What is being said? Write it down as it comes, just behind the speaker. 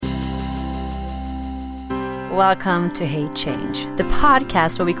Welcome to Hey Change, the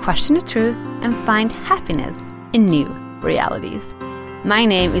podcast where we question the truth and find happiness in new realities. My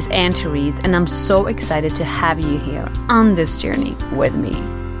name is Anne-Therese, and I'm so excited to have you here on this journey with me.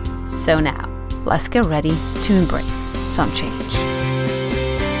 So now, let's get ready to embrace some change.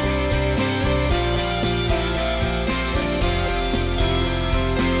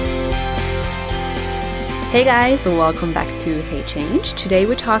 Hey guys, welcome back to Hey Change. Today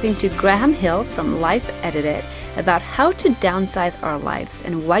we're talking to Graham Hill from Life Edited about how to downsize our lives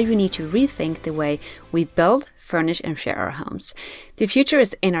and why we need to rethink the way we build, furnish, and share our homes. The future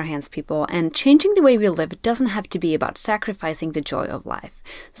is in our hands, people, and changing the way we live doesn't have to be about sacrificing the joy of life.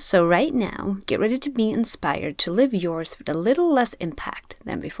 So right now, get ready to be inspired to live yours with a little less impact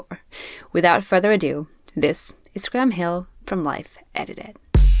than before. Without further ado, this is Graham Hill from Life Edited.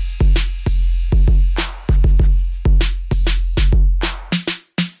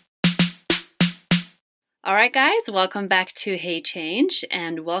 All right, guys, welcome back to Hey Change,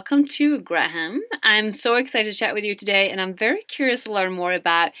 and welcome to Graham. I'm so excited to chat with you today, and I'm very curious to learn more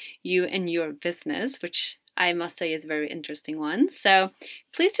about you and your business, which I must say is a very interesting one. So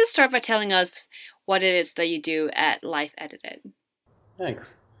please just start by telling us what it is that you do at Life Edited.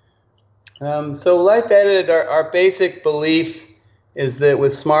 Thanks. So Life Edited, our basic belief is that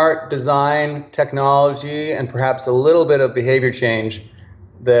with smart design, technology, and perhaps a little bit of behavior change,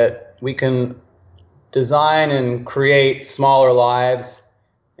 that we can design and create smaller lives,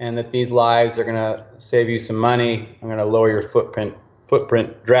 and that these lives are going to save you some money, are going to lower your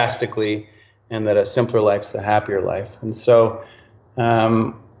footprint drastically, and that a simpler life's a happier life. And so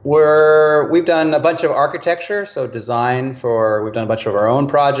we've done a bunch of architecture, so we've done a bunch of our own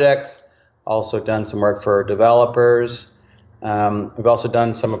projects, also done some work for developers. We've also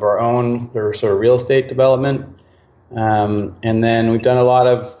done some of our own sort of real estate development. And then we've done a lot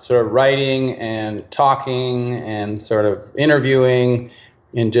of sort of writing and talking and sort of interviewing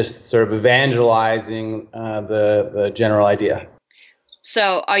and just sort of evangelizing the general idea.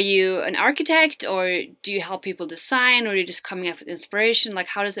 So are you an architect, or do you help people design, or are you just coming up with inspiration? Like,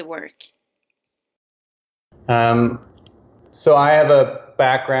 how does it work? So I have a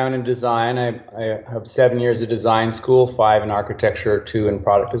background in design. I have 7 years of design school, 5 in architecture, 2 in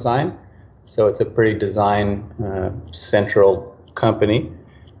product design. So it's a pretty design central company.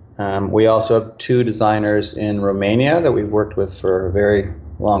 We also have 2 designers in Romania that we've worked with for a very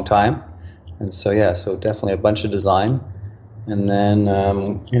long time. And so, so definitely a bunch of design. And then,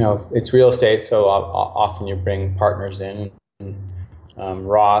 it's real estate, so often you bring partners in.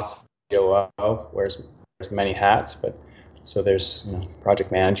 Ross, COO, wears many hats, but so there's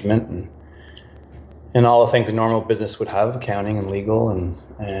project management and all the things a normal business would have, accounting and legal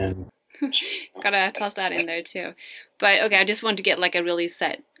and Gotta toss that in there too. But okay, I just want to get like a really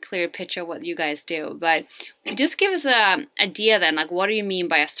clear picture of what you guys do. But just give us a idea then, like what do you mean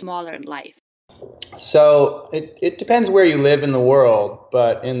by a smaller life? So it depends where you live in the world,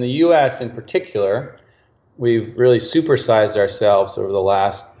 but in the US in particular, we've really supersized ourselves over the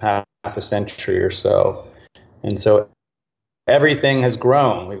last half a century or so. And so everything has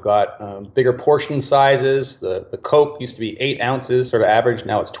grown. We've got bigger portion sizes. The Coke used to be 8 ounces, sort of average.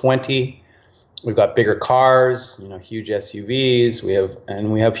 Now it's 20. We've got bigger cars, huge SUVs.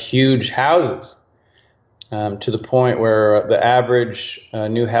 We have huge houses, to the point where the average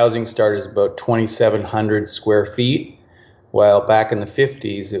new housing start is about 2,700 square feet, while back in the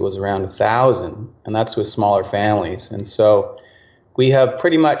 50s it was around 1,000, and that's with smaller families. And so we have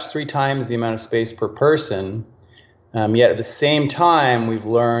pretty much 3 times the amount of space per person. Yet at the same time, we've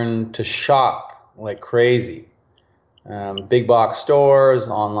learned to shop like crazy. Big box stores,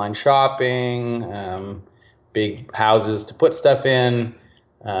 online shopping, big houses to put stuff in,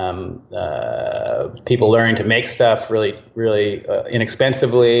 people learning to make stuff really, really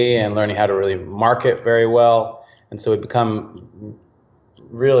inexpensively and learning how to really market very well. And so we've become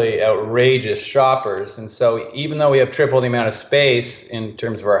really outrageous shoppers. And so even though we have triple the amount of space in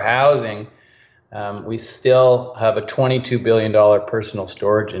terms of our housing, we still have a $22 billion personal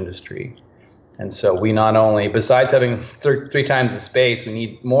storage industry. And so we not only, besides having 3 times the space, we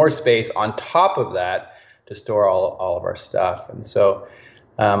need more space on top of that to store all of our stuff. And so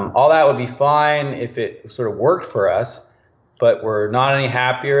all that would be fine if it sort of worked for us, but we're not any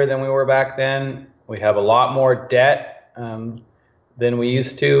happier than we were back then. We have a lot more debt than we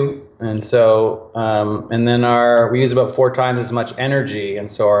used to. And so, and then we use about 4 times as much energy.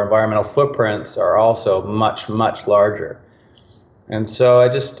 And so our environmental footprints are also much, much larger. And so I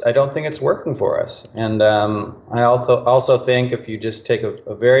don't think it's working for us. And I also think if you just take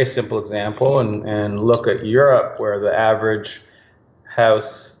a very simple example and look at Europe, where the average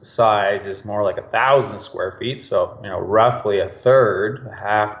house size is more like 1,000 square feet, so roughly a third, a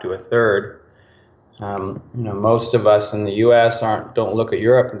half to a third. Most of us in the U.S. don't look at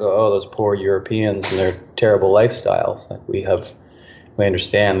Europe and go, "Oh, those poor Europeans and their terrible lifestyles." Like we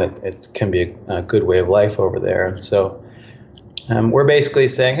understand that it can be a good way of life over there, and so we're basically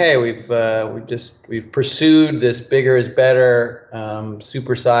saying, "Hey, we've pursued this bigger is better,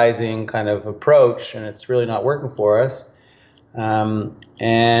 supersizing kind of approach, and it's really not working for us."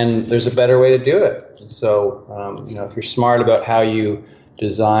 And there's a better way to do it. So, if you're smart about how you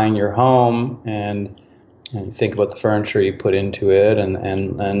design your home and think about the furniture you put into it,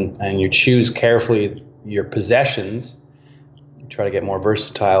 and you choose carefully your possessions, you try to get more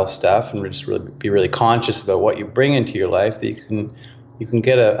versatile stuff, and just really be really conscious about what you bring into your life, that you can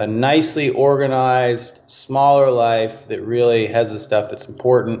get a nicely organized, smaller life that really has the stuff that's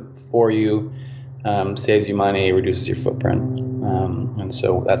important for you. Saves you money, reduces your footprint. And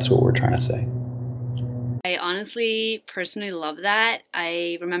so that's what we're trying to say. I honestly, personally love that.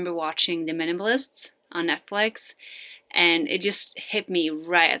 I remember watching The Minimalists on Netflix, and it just hit me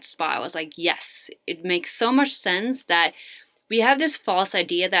right at the spot. I was like, yes, it makes so much sense that we have this false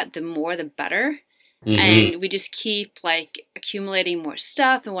idea that the more the better. Mm-hmm. And we just keep like accumulating more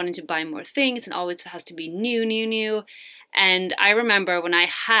stuff and wanting to buy more things, and always has to be new. And I remember when I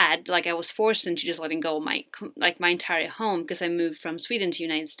was forced into just letting go of my entire home, because I moved from Sweden to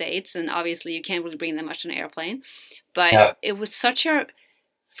United States, and obviously you can't really bring that much on an airplane. But It was such a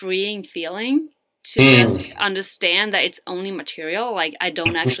freeing feeling to just understand that it's only material. Like, I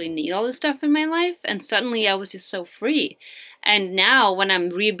don't actually need all this stuff in my life. And suddenly I was just so free. And now when I'm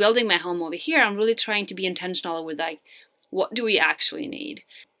rebuilding my home over here, I'm really trying to be intentional with like, what do we actually need?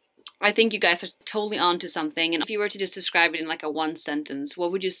 I think you guys are totally onto something. And if you were to just describe it in like a one sentence,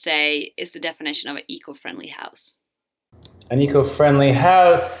 what would you say is the definition of an eco-friendly house? An eco-friendly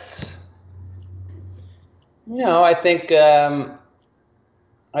house, I think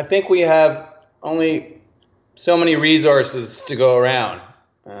we have only so many resources to go around.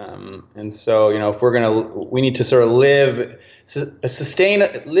 And so, if we need to sort of living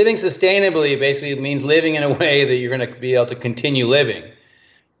sustainably basically means living in a way that you're going to be able to continue living.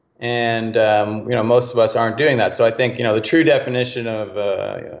 And, most of us aren't doing that. So I think, the true definition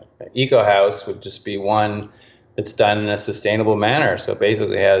of eco house would just be one that's done in a sustainable manner. So it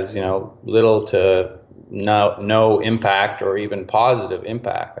basically has, little to no impact or even positive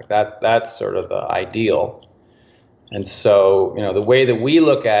impact. Like that's sort of the ideal. And so, the way that we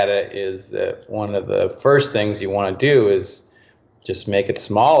look at it is that one of the first things you want to do is just make it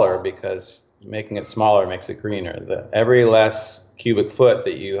smaller, because making it smaller makes it greener. Every less cubic foot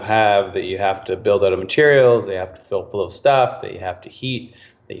that you have to build out of materials, that you have to fill full of stuff, that you have to heat,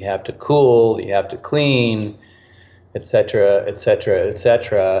 that you have to cool, that you have to clean, etc., is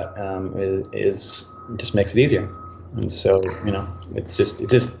just makes it easier. And so,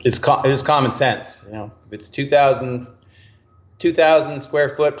 it's common sense. If it's 2,000 square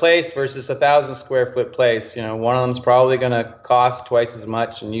foot place versus 1,000 square foot place, one of them's probably going to cost twice as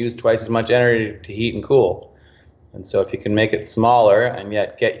much and use twice as much energy to heat and cool. And so if you can make it smaller and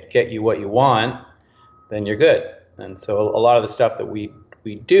yet get you what you want, then you're good. And so a lot of the stuff that we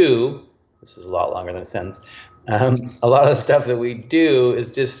do, this is a lot longer than a sentence, a lot of the stuff that we do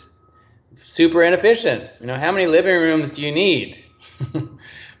is just super inefficient. How many living rooms do you need?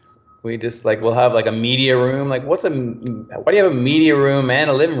 We just we'll have like a media room. Like why do you have a media room and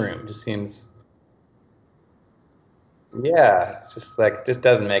a living room? It just seems, yeah, it's just it just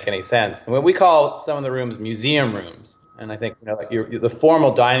doesn't make any sense. And we call some of the rooms museum rooms, and I think the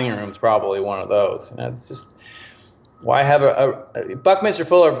formal dining room is probably one of those. It's just, why have Buckminster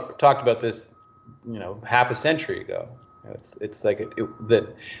Fuller talked about this, half a century ago. It's like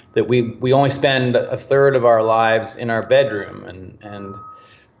that we only spend a third of our lives in our bedroom, and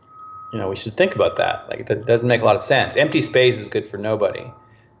we should think about that. Like, it doesn't make a lot of sense. Empty space is good for nobody.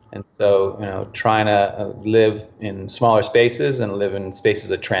 And so, trying to live in smaller spaces and live in spaces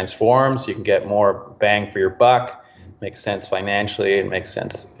that transform so you can get more bang for your buck, makes sense financially, it makes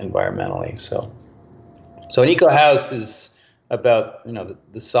sense environmentally. So an eco house is about,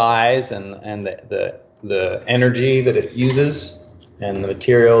 the size and the energy that it uses and the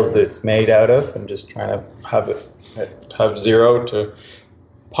materials that it's made out of, and just trying to have zero to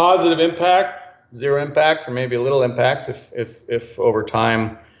positive impact, zero impact, or maybe a little impact if over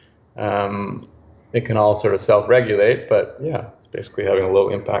time it can all sort of self-regulate. But yeah, it's basically having a low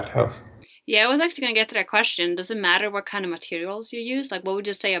impact house. Yeah, I was actually going to get to that question. Does it matter what kind of materials you use? Like, what would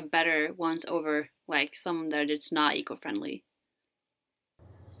you say are better ones over like some that it's not eco-friendly?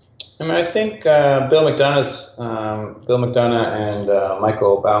 I mean, I think Bill McDonough and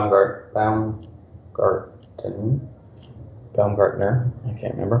Michael Baumgartner, I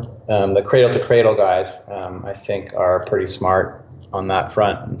can't remember, the Cradle to Cradle guys, I think are pretty smart on that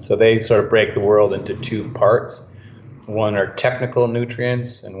front. And so they sort of break the world into two parts. One are technical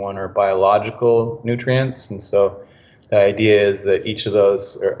nutrients and one are biological nutrients. And so the idea is that each of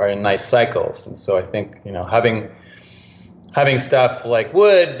those are in nice cycles. And so I think, having stuff like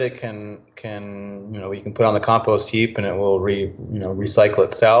wood that can you can put on the compost heap and it will recycle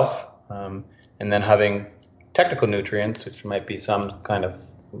itself, and then having technical nutrients, which might be some kind of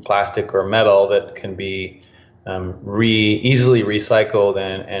plastic or metal that can be easily recycled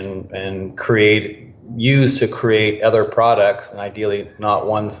and used to create other products, and ideally not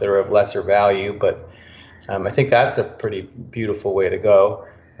ones that are of lesser value. But I think that's a pretty beautiful way to go.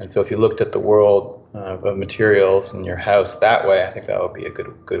 And so if you looked at the world of materials in your house that way, I think that would be a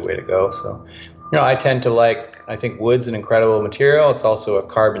good way to go. So, I tend to I think wood's an incredible material. It's also a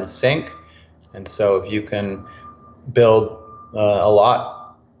carbon sink. And so if you can build a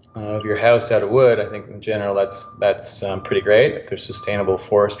lot of your house out of wood, I think in general that's pretty great. If there's sustainable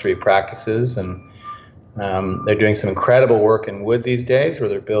forestry practices, and they're doing some incredible work in wood these days, where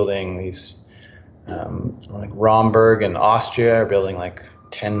they're building these like Romberg in Austria are building like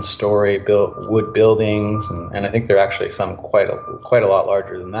 10-story wood buildings, and I think they're actually some quite a lot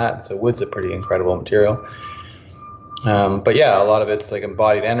larger than that. So wood's a pretty incredible material. But yeah, a lot of it's like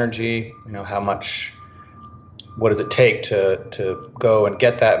embodied energy. What does it take to go and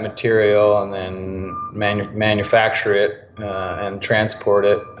get that material and then manufacture it and transport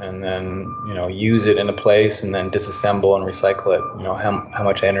it and then use it in a place and then disassemble and recycle it. How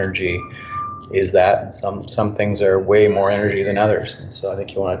much energy is that? And some things are way more energy than others. And so I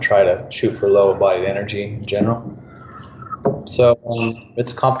think you want to try to shoot for low embodied energy in general. So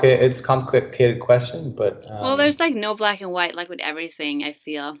it's a complicated question, but well, there's like no black and white, like with everything. I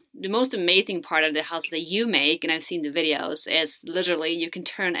feel the most amazing part of the house that you make, and I've seen the videos, is literally you can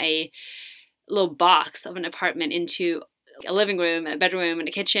turn a little box of an apartment into a living room and a bedroom and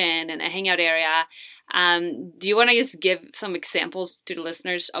a kitchen and a hangout area. Do you want to just give some examples to the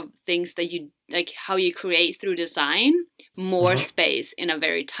listeners of things that you like, how you create through design more space in a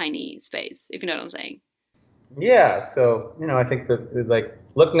very tiny space, if you know what I'm saying? Yeah, so I think that like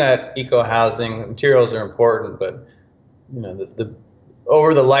looking at eco housing, materials are important, but the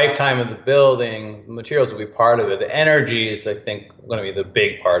over the lifetime of the building, the materials will be part of it. The energy is, I think, going to be the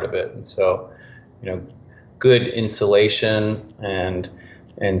big part of it, and so good insulation and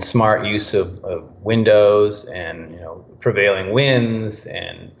smart use of windows and prevailing winds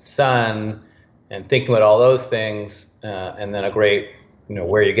and sun and thinking about all those things, and then a great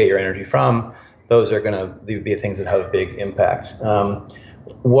where you get your energy from. Those are going to be things that have a big impact.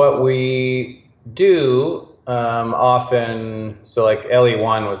 What we do often, so like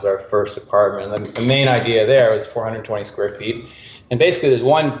LE1 was our first apartment. The main idea there was 420 square feet, and basically there's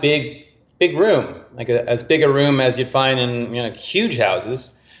one big room, like as big a room as you'd find in huge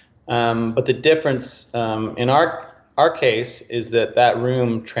houses. But the difference in our case is that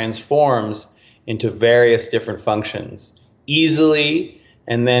room transforms into various different functions easily.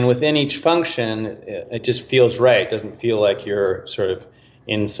 And then within each function, it just feels right. It doesn't feel like you're sort of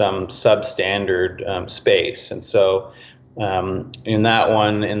in some substandard space. And so in that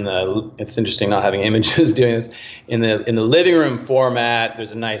one, it's interesting not having images doing this. In the living room format,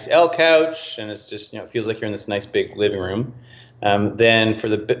 there's a nice L couch, and it's just it feels like you're in this nice big living room. Then for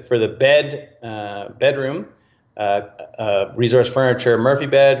the bedroom, Resource Furniture Murphy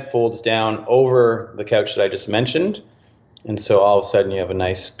bed folds down over the couch that I just mentioned. And so all of a sudden you have a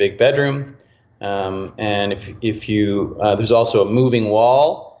nice big bedroom. And if you there's also a moving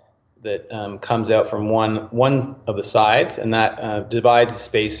wall that comes out from one of the sides, and that divides the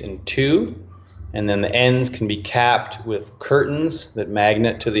space in two. And then the ends can be capped with curtains that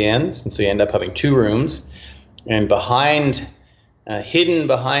magnet to the ends. And so you end up having two rooms. And hidden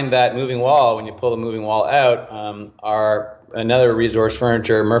behind that moving wall, when you pull the moving wall out, are another Resource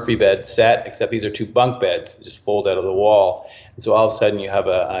Furniture Murphy bed set, except these are two bunk beds that just fold out of the wall. And so all of a sudden you have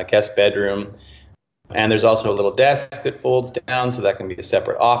a guest bedroom. And there's also a little desk that folds down, so that can be a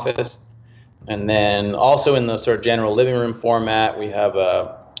separate office. And then also in the sort of general living room format, we have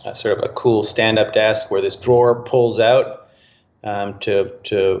a sort of a cool stand-up desk where this drawer pulls out and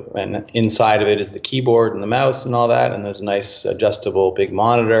inside of it is the keyboard and the mouse and all that, and there's a nice adjustable big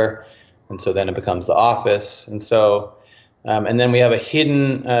monitor, and so then it becomes the office. And so and then we have a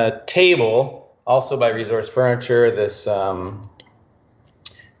hidden table also by Resource Furniture.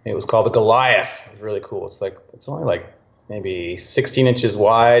 It was called the Goliath. It was really cool. It's only like maybe 16 inches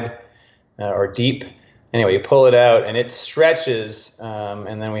wide or deep. Anyway, you pull it out and it stretches,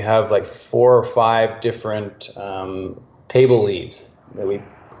 and then we have like 4 or 5 different table leaves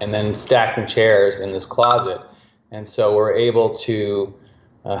and then stacking chairs in this closet. And so we're able to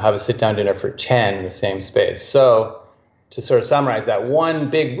have a sit-down dinner for 10 in the same space. So to sort of summarize, that one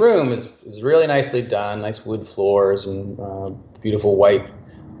big room is really nicely done, nice wood floors and beautiful white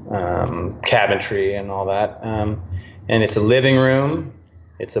cabinetry and all that. And it's a living room,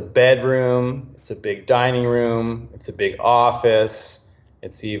 it's a bedroom, it's a big dining room, it's a big office,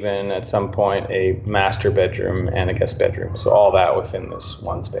 it's even at some point a master bedroom and a guest bedroom. So all that within this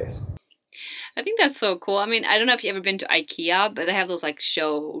one space. I think that's so cool. I mean, I don't know if you've ever been to IKEA, but they have those like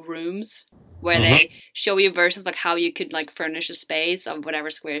show rooms where they show you versus like how you could like furnish a space of whatever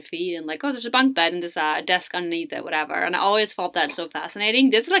square feet, and like, oh, there's a bunk bed and there's a desk underneath it, whatever. And I always felt that so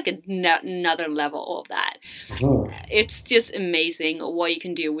fascinating. This is like another level of that. It's just amazing what you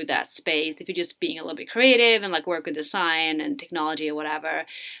can do with that space if you're just being a little bit creative and like work with design and technology or whatever.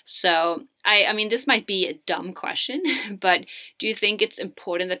 So I mean, this might be a dumb question, but do you think it's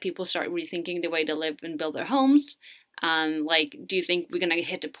important that people start rethinking the way they live and build their homes? Like, do you think we're going to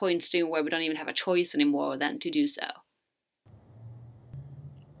hit a point soon where we don't even have a choice anymore than to do so?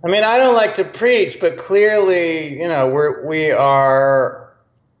 I mean, I don't like to preach, but clearly, we are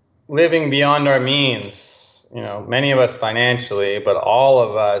living beyond our means, many of us financially, but all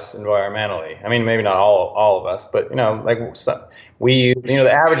of us environmentally. I mean, maybe not all of us, but, the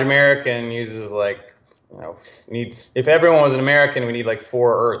average American uses needs, if everyone was an American, we need like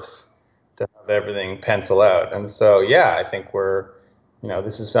 4 Earths to have everything pencil out. And so, yeah, I think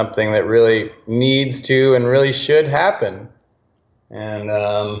this is something that really needs to and really should happen.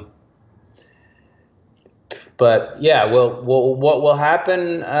 And, but yeah, what will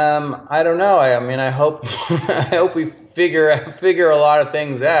happen? I don't know. I mean, I hope, I hope we figure a lot of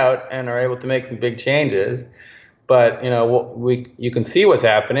things out and are able to make some big changes. But you can see what's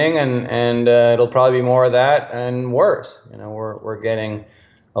happening, and it'll probably be more of that and worse. We're getting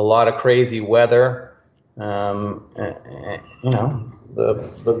a lot of crazy weather. The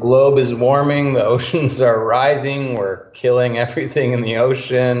globe is warming. The oceans are rising. We're killing everything in the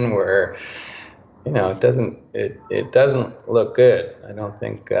ocean. It doesn't look good. I don't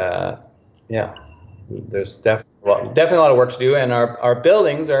think. There's definitely a lot of work to do, and our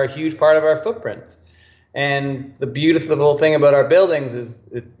buildings are a huge part of our footprint. And the beautiful thing about our buildings is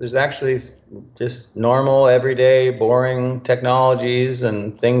there's actually just normal, everyday, boring technologies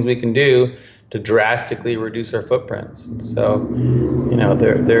and things we can do to drastically reduce our footprints. So,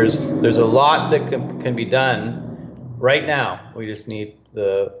 there's a lot that can be done right now. We just need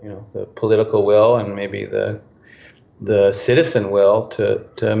the political will and maybe the citizen will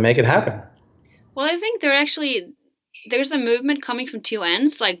to make it happen. Well, I think there's a movement coming from two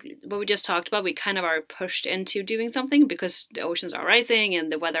ends. Like what we just talked about, we kind of are pushed into doing something because the oceans are rising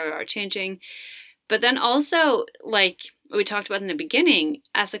and the weather are changing. But then also, like what we talked about in the beginning,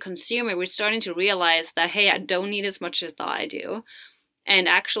 as a consumer, we're starting to realize that, hey, I don't need as much as I thought I do. And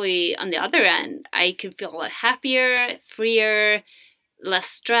actually, on the other end, I could feel a lot happier, freer, less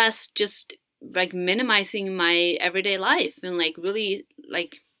stressed, just like minimizing my everyday life and like really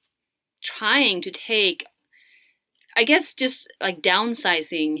like trying to take, I guess, just like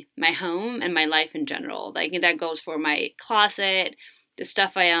downsizing my home and my life in general. Like that goes for my closet, the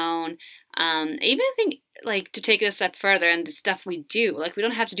stuff I own. I even think like to take it a step further and the stuff we do, like we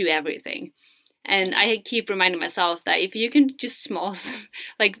don't have to do everything. And I keep reminding myself that if you can just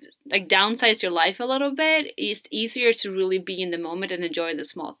like downsize your life a little bit, it's easier to really be in the moment and enjoy the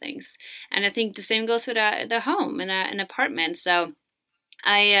small things. And I think the same goes with the home and an apartment. So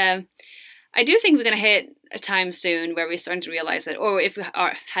I do think we're going to hit a time soon where we're starting to realize that, or if we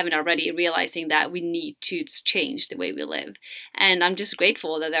haven't already, realizing that we need to change the way we live. And I'm just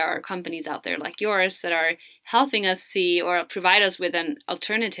grateful that there are companies out there like yours that are helping us see or provide us with an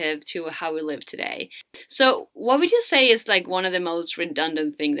alternative to how we live today. So what would you say is like one of the most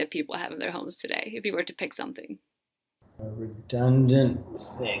redundant things that people have in their homes today, if you were to pick something? Redundant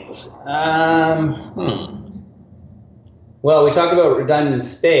things. Well, we talked about redundant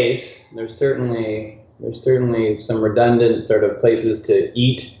space. There's certainly some redundant sort of places to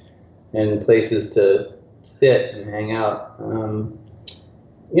eat and places to sit and hang out.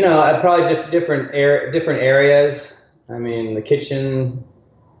 Probably different areas. I mean, the kitchen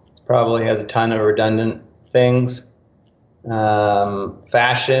probably has a ton of redundant things.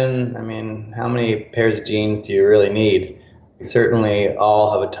 Fashion. I mean, how many pairs of jeans do you really need? We certainly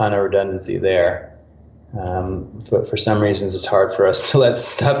all have a ton of redundancy there. But for some reasons, it's hard for us to let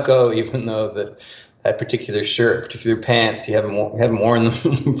stuff go, even though that particular shirt, particular pants. You haven't worn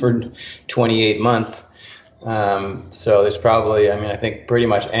them for 28 months. So there's probably, I think pretty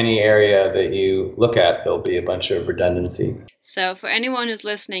much any area that you look at, there'll be a bunch of redundancy. So for anyone who's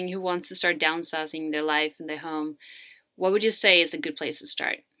listening who wants to start downsizing their life and their home, what would you say is a good place to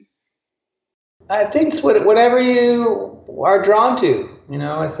start? I think it's whatever you are drawn to.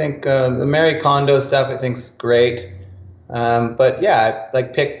 I think the Marie Kondo stuff I think is great. But yeah,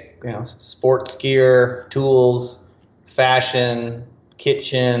 like pick, sports gear, tools, fashion,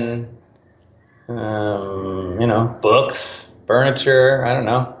 kitchen, books, furniture. I don't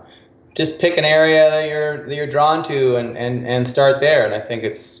know. Just pick an area that you're drawn to and start there. And I think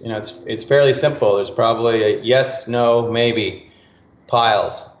it's fairly simple. There's probably a yes, no, maybe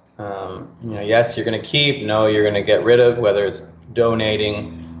piles. Yes, you're going to keep. No, you're going to get rid of, whether it's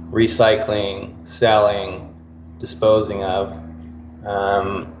donating, recycling, selling, disposing of.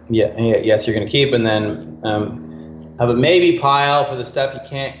 Yes, you're going to keep, and then have a maybe pile for the stuff you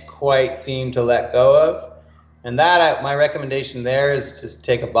can't quite seem to let go of. And my recommendation there is just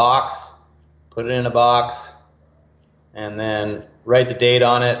take a box, put it in a box, and then write the date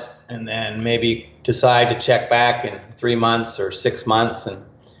on it, and then maybe decide to check back in 3 months or 6 months. And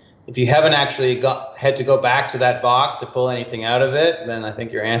if you haven't actually had to go back to that box to pull anything out of it, then I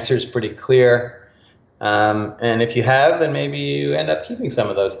think your answer is pretty clear. And if you have, then maybe you end up keeping some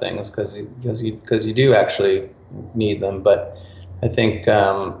of those things because you do actually need them. But I think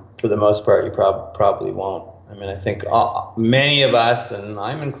for the most part, you probably won't. I think many of us, and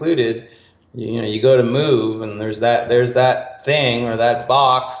I'm included, you go to move and there's that thing or that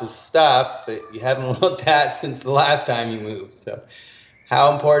box of stuff that you haven't looked at since the last time you moved. So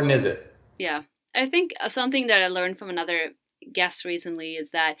how important is it? Yeah. I think something that I learned from another guest recently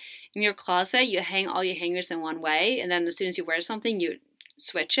is that in your closet, you hang all your hangers in one way, and then as soon as you wear something, you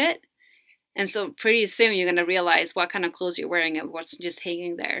switch it. And so pretty soon you're going to realize what kind of clothes you're wearing and what's just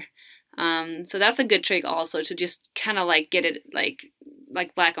hanging there. So that's a good trick also, to just kind of like get it like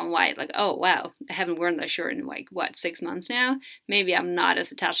black and white, like, oh wow, I haven't worn that shirt in 6 months now. Maybe I'm not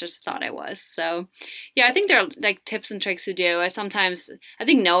as attached as I thought I was. So yeah, I think there are like tips and tricks to do. I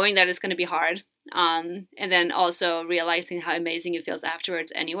think knowing that it's going to be hard, and then also realizing how amazing it feels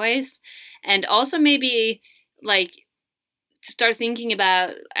afterwards anyways. And also maybe like start thinking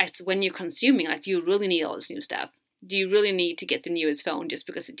about as when you're consuming, like, do you really need all this new stuff? Do you really need to get the newest phone just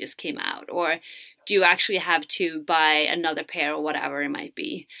because it just came out? Or do you actually have to buy another pair or whatever it might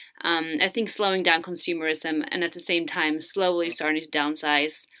be? I think slowing down consumerism and at the same time slowly starting to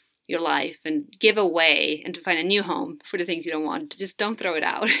downsize your life and give away and to find a new home for the things you don't want. Just don't throw it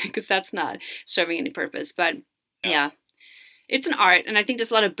out because that's not serving any purpose. But yeah, it's an art. And I think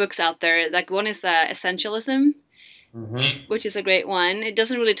there's a lot of books out there. Like one is Essentialism. Mm-hmm. Which is a great one. It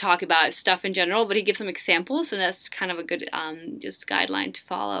doesn't really talk about stuff in general, but he gives some examples, and that's kind of a good just guideline to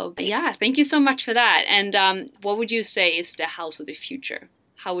follow. But yeah, thank you so much for that. And what would you say is the house of the future?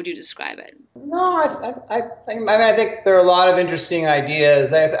 How would you describe it? No, I think there are a lot of interesting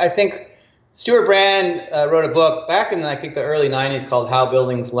ideas. I think Stuart Brand wrote a book back in, I think, the early 90s called How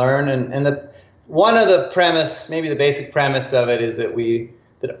Buildings Learn, and one of the premise, maybe the basic premise of it, is that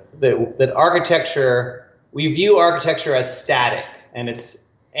that architecture. We view architecture as static, and it's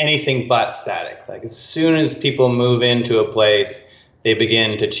anything but static. Like as soon as people move into a place, they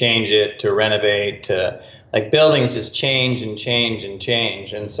begin to change it, to renovate, like buildings just change and change and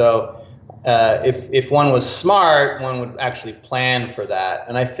change. And so if one was smart, one would actually plan for that.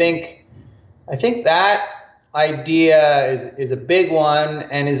 And I think that idea is a big one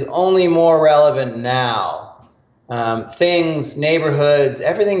and is only more relevant now. Neighborhoods,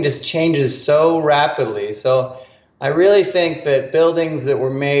 everything just changes so rapidly. So I really think that buildings that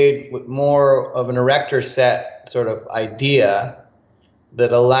were made with more of an erector set sort of idea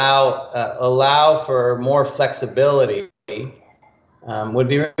that allow for more flexibility would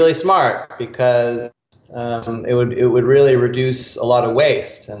be really smart, because it would really reduce a lot of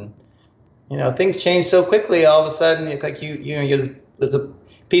waste. And things change so quickly. All of a sudden, there's a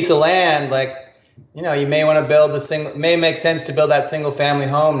piece of land, like, you may want to build it may make sense to build that single family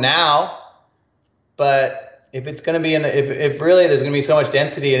home now, but if it's going to be if really there's going to be so much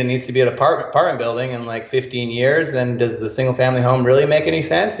density and it needs to be an apartment building in like 15 years, then does the single family home really make any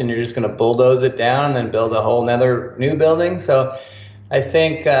sense? And you're just going to bulldoze it down and then build a whole nother new building. So I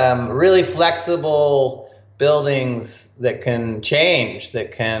think really flexible buildings that can change,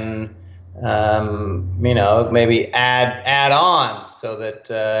 that can maybe add on, so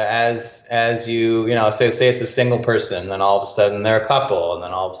that as you say it's a single person, then all of a sudden they're a couple, and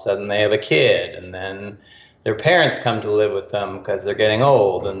then all of a sudden they have a kid, and then their parents come to live with them because they're getting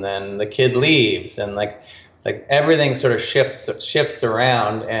old, and then the kid leaves, and like everything sort of shifts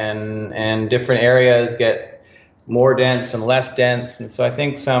around, and different areas get more dense and less dense. And so I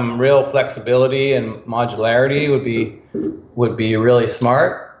think some real flexibility and modularity would be really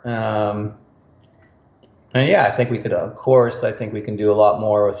smart. And yeah, I think we could, of course, I think we can do a lot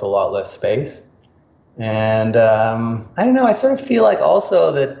more with a lot less space. And I don't know, I sort of feel like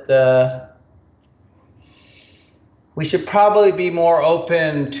also that we should probably be more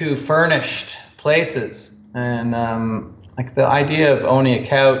open to furnished places. And like the idea of owning a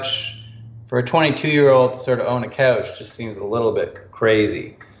couch, for a 22-year-old to sort of own a couch just seems a little bit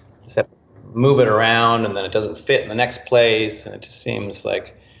crazy. Just have to move it around, and then it doesn't fit in the next place, and it just seems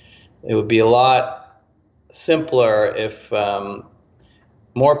like it would be a lot simpler if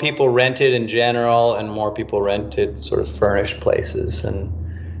more people rented in general, and more people rented sort of furnished places, and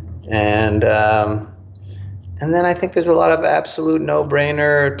then I think there's a lot of absolute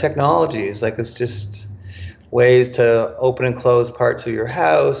no-brainer technologies. Like, it's just ways to open and close parts of your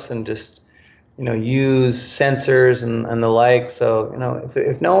house, and just, you know, use sensors and the like. So, you know,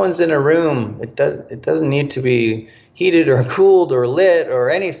 if no one's in a room, it doesn't need to be heated or cooled or lit or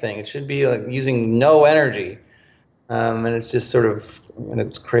anything. It should be like using no energy. And it's just sort of, and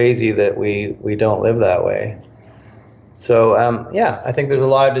it's crazy that we don't live that way. So yeah, I think there's a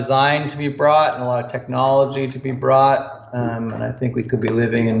lot of design to be brought and a lot of technology to be brought, and I think we could be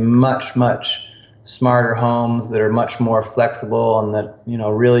living in much smarter homes that are much more flexible, and that, you know,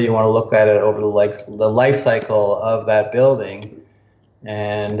 really you want to look at it over the life cycle of that building.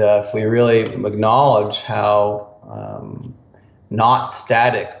 And if we really acknowledge how not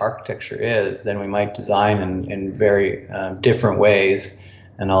static architecture is, then we might design in very different ways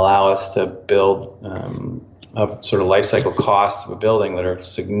and allow us to build of sort of life cycle costs of a building that are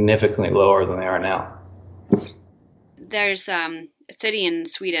significantly lower than they are now. There's a city in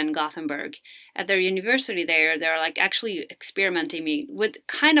Sweden, Gothenburg. At their university there, they're like actually experimenting with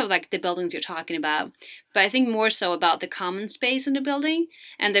kind of like the buildings you're talking about, but I think more so about the common space in the building.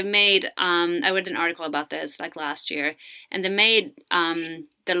 And they've made, I read an article about this like last year, and they made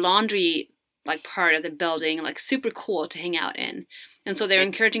the laundry like part of the building like super cool to hang out in. And so they're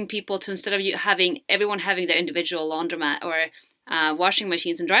encouraging people to, instead of everyone having their individual laundromat or washing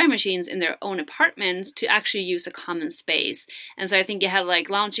machines and drying machines in their own apartments, to actually use a common space. And so I think you have like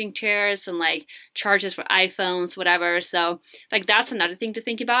lounging chairs and like chargers for iPhones, whatever. So like that's another thing to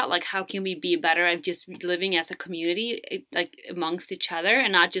think about. Like, how can we be better at just living as a community, like amongst each other,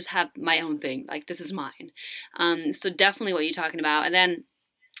 and not just have my own thing, like this is mine. So definitely what you're talking about. And then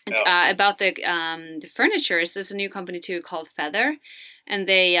about the furniture, there's a new company too called Feather, and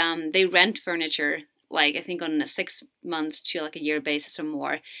they rent furniture, like I think on a 6 months to like a year basis or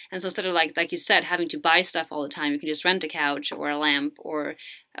more. And so instead of like you said, having to buy stuff all the time, you can just rent a couch or a lamp or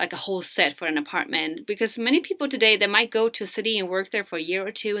like a whole set for an apartment. Because many people today, they might go to a city and work there for a year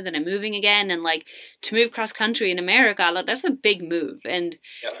or two, and then they're moving again. And like to move cross country in America, like, that's a big move, and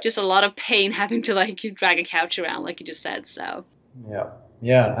just a lot of pain having to like drag a couch around, like you just said. So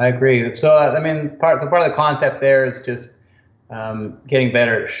yeah, I agree. So I mean, part of the concept there is just getting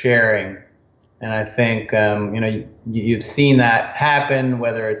better at sharing. And I think, you know, you've seen that happen,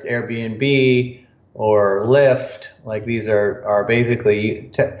 whether it's Airbnb or Lyft. Like, these are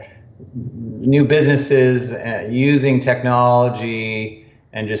basically new businesses using technology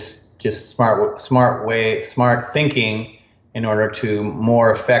and just smart thinking in order to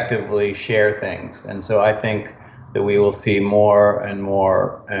more effectively share things. And so I think that we will see more and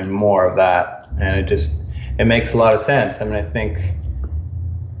more and more of that. And it makes a lot of sense. I mean, I think,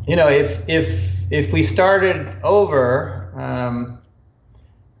 you know, if we started over,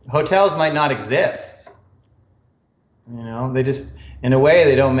 hotels might not exist. You know, they just, in a way,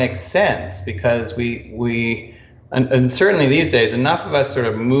 they don't make sense, because and certainly these days, enough of us sort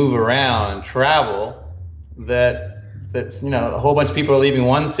of move around and travel that's, you know, a whole bunch of people are leaving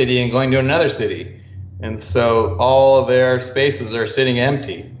one city and going to another city. And so all of their spaces are sitting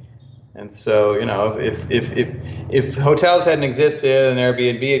empty. And so, you know, if hotels hadn't existed and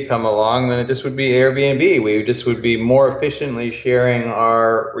Airbnb had come along, then it just would be Airbnb. We just would be more efficiently sharing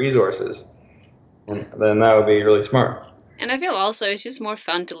our resources. And then that would be really smart. And I feel also it's just more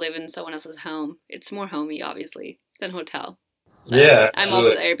fun to live in someone else's home. It's more homey, obviously, than hotel. So yeah, I'm all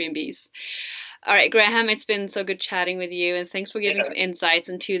for the Airbnbs. All right, Graham, it's been so good chatting with you, and thanks for giving some insights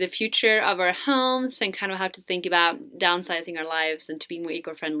into the future of our homes and kind of how to think about downsizing our lives and to be more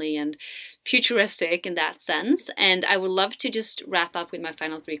eco-friendly and futuristic in that sense. And I would love to just wrap up with my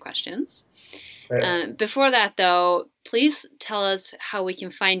final 3 questions. Right. Before that, though, please tell us how we can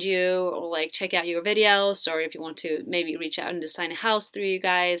find you or like check out your videos, or if you want to maybe reach out and design a house through you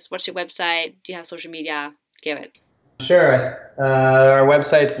guys. What's your website? Do you have social media? Give it. Sure. Our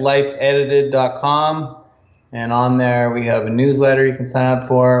website's lifeedited.com. And on there, we have a newsletter you can sign up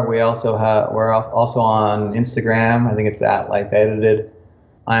for. We're also on Instagram. I think it's at Life Edited.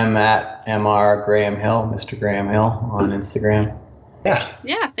 I'm at Mr. Graham Hill on Instagram. Yeah.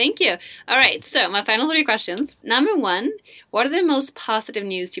 Yeah, thank you. All right, so my final three questions. Number one, what are the most positive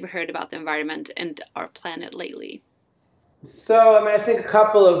news you've heard about the environment and our planet lately? So, I think a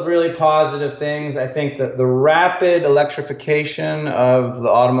couple of really positive things. I think that the rapid electrification of the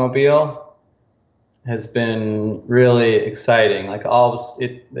automobile has been really exciting. Like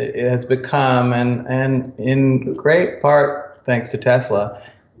it has become, and in great part thanks to Tesla,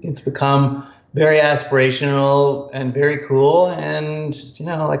 it's become very aspirational and very cool. And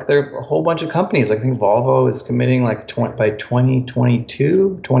like there are a whole bunch of companies. I think Volvo is committing like by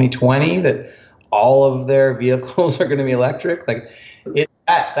 2020 that all of their vehicles are going to be electric. Like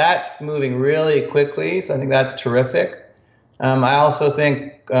that's moving really quickly. So I think that's terrific. I also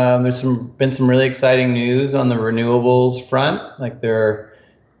think there's been some really exciting news on the renewables front. Like there are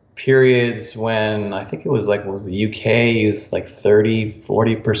periods when I think it was the UK used like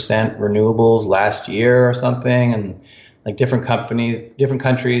 30-40% renewables last year or something, and like different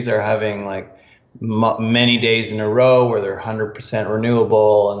countries are having like many days in a row where they're 100%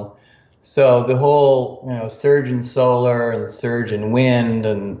 renewable. And so the whole surge in solar and surge in wind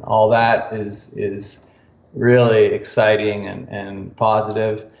and all that is really exciting and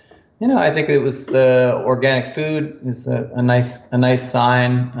positive. I think it was the organic food is a nice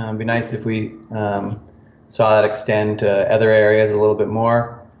sign. It'd be nice if we saw that extend to other areas a little bit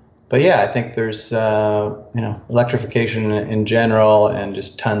more. But yeah, I think there's electrification in general and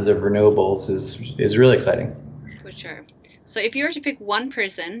just tons of renewables is really exciting. For sure. So if you were to pick one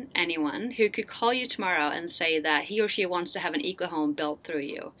person, anyone, who could call you tomorrow and say that he or she wants to have an eco home built through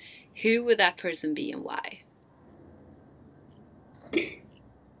you, who would that person be and why?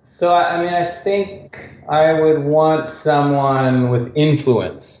 So, I think I would want someone with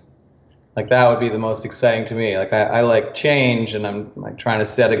influence. Like that would be the most exciting to me. Like I like change, and I'm like trying to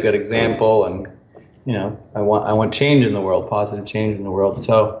set a good example, and I want change in the world, positive change in the world.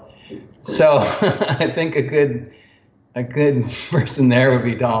 So I think a good person there would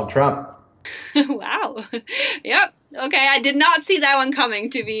be Donald Trump. Wow. Yep. Okay, I did not see that one coming,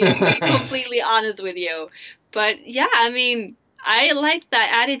 to be completely honest with you. But yeah, I like that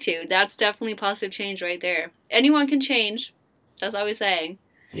attitude. That's definitely positive change right there. Anyone can change. That's all we're saying.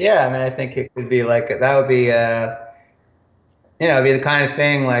 Yeah, I think it could be like that would be it'd be the kind of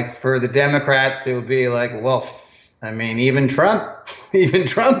thing like for the Democrats it would be like, well, even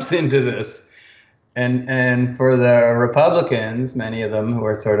Trump's into this. And for the Republicans, many of them who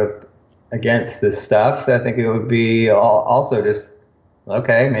are sort of against this stuff, I think it would be also just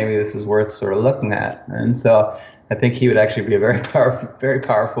okay, maybe this is worth sort of looking at. And so I think he would actually be a very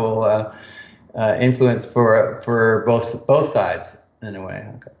powerful influence for both sides in a way.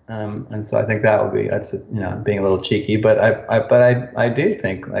 And so I think that's being a little cheeky, but I do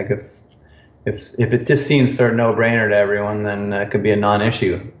think like if it just seems sort of no brainer to everyone, then it could be a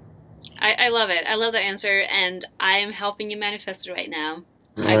non-issue. I love it. I love the answer, and I'm helping you manifest it right now.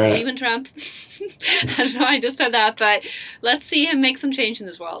 I believe in Trump. I don't know, I just said that, but let's see him make some change in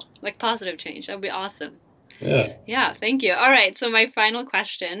this world, like positive change. That would be awesome. Yeah, thank you. All right, so my final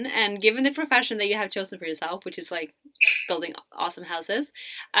question, and given the profession that you have chosen for yourself, which is like building awesome houses,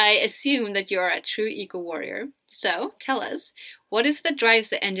 I assume that you're a true eco-warrior. So tell us, what is that drives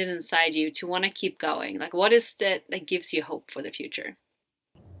the engine inside you to want to keep going? Like, what is that gives you hope for the future?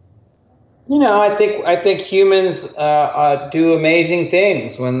 I think humans do amazing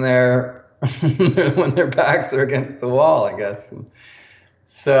things when their backs are against the wall, I guess.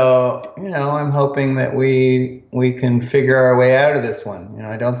 So, I'm hoping that we can figure our way out of this one.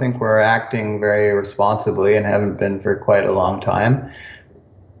 I don't think we're acting very responsibly and haven't been for quite a long time.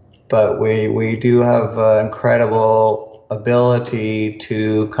 But we do have incredible ability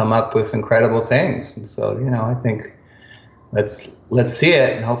to come up with incredible things. And so, I think let's see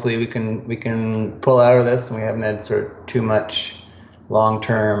it, and hopefully we can pull out of this, and we haven't had sort of too much we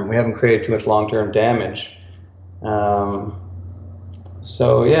haven't created too much long-term damage.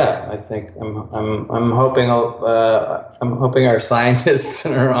 So yeah, I think I'm hoping our scientists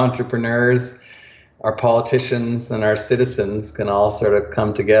and our entrepreneurs, our politicians and our citizens can all sort of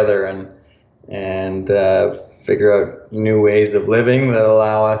come together and figure out new ways of living that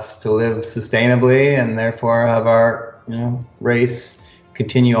allow us to live sustainably and therefore have our race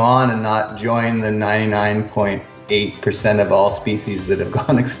continue on and not join the 99.8% of all species that have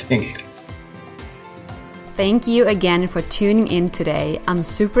gone extinct. Thank you again for tuning in today. I'm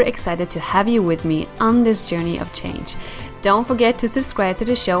super excited to have you with me on this journey of change. Don't forget to subscribe to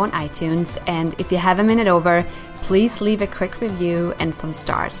the show on iTunes, and if you have a minute over, please leave a quick review and some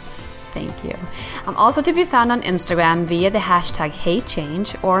stars. Thank you. I'm also to be found on Instagram via the hashtag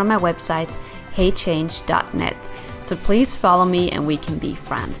HeyChange or on my website heychange.net. So please follow me and we can be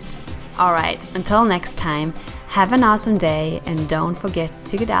friends. All right, until next time, have an awesome day and don't forget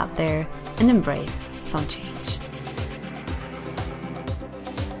to get out there and embrace some change.